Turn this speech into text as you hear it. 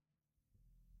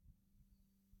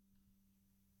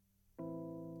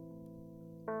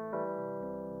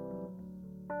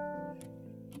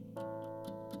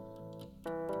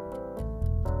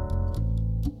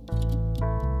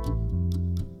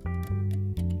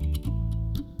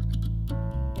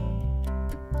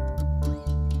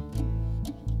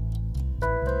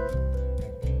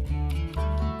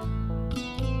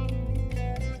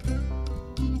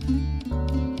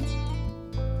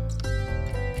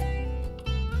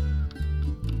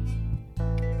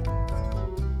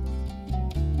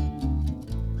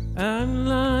I'm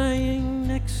lying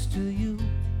next to you.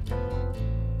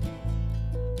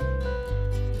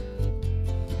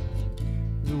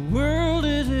 The world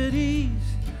is at ease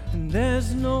and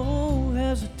there's no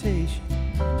hesitation.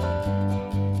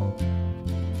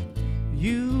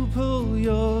 You pull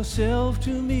yourself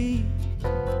to me.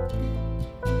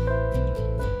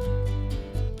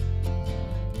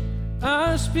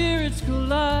 Our spirits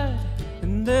collide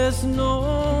and there's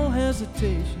no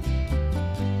hesitation.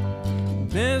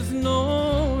 There's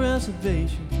no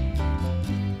reservation.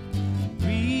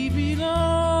 We belong.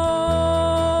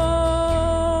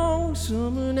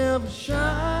 Summer never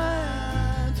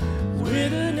shines,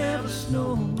 winter never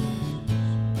snows,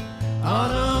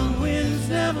 autumn winds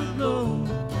never blow,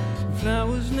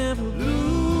 flowers never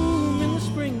bloom in the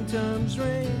springtime's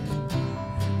rain.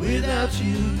 Without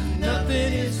you,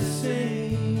 nothing is the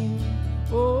same.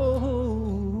 Oh,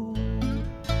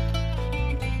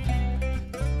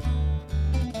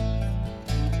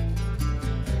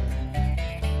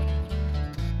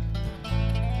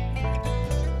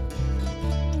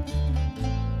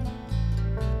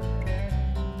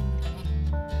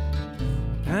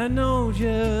 I know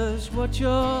just what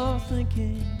you're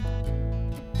thinking.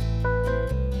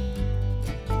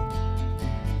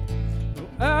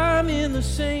 I'm in the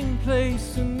same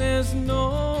place and there's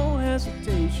no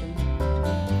hesitation.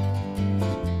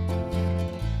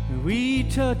 We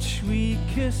touch, we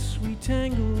kiss, we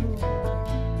tangle.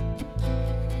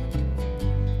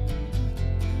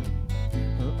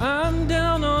 I'm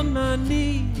down on my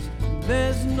knees,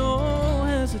 there's no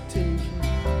hesitation.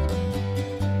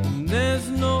 There's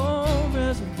no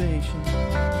reservation.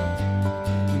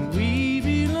 We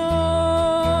belong.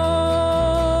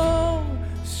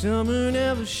 Summer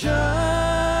never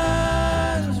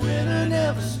shines, winter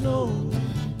never snows,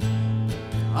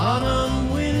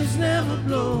 autumn winds never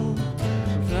blow,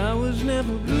 flowers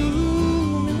never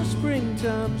bloom in the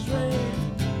springtime's rain.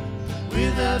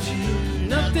 Without you,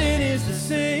 nothing is the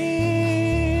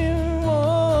same.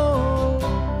 Oh.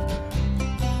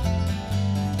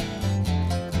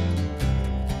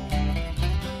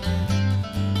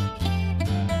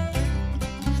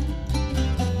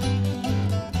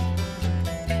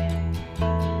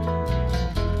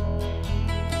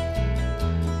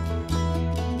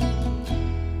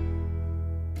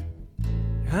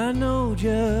 I know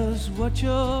just what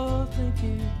you're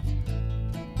thinking.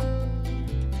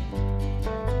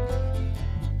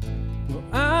 Well,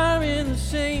 I'm in the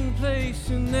same place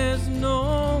and there's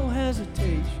no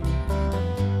hesitation.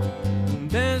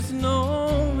 There's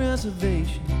no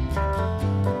reservation.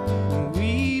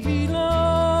 We belong.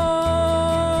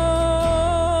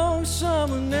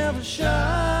 Summer never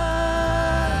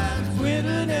shines,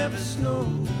 winter never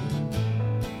snows,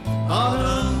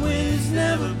 autumn winds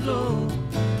never blow,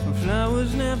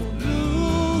 flowers never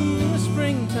bloom in the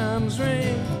springtime's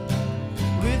rain.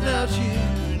 Without you,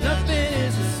 nothing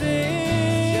is the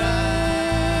same.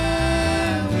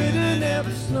 Shine, winter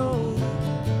never snows,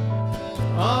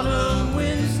 autumn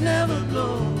winds never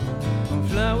blow,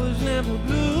 flowers never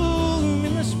bloom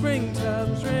in the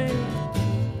springtime's rain.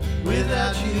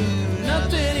 Without you,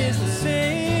 nothing is the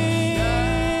same.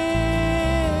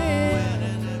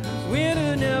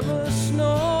 Winter never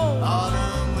snows,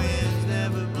 autumn winds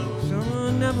never blow,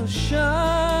 summer never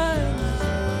shines.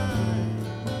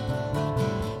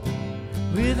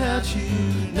 Without you,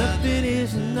 nothing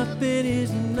is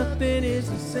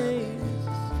the same.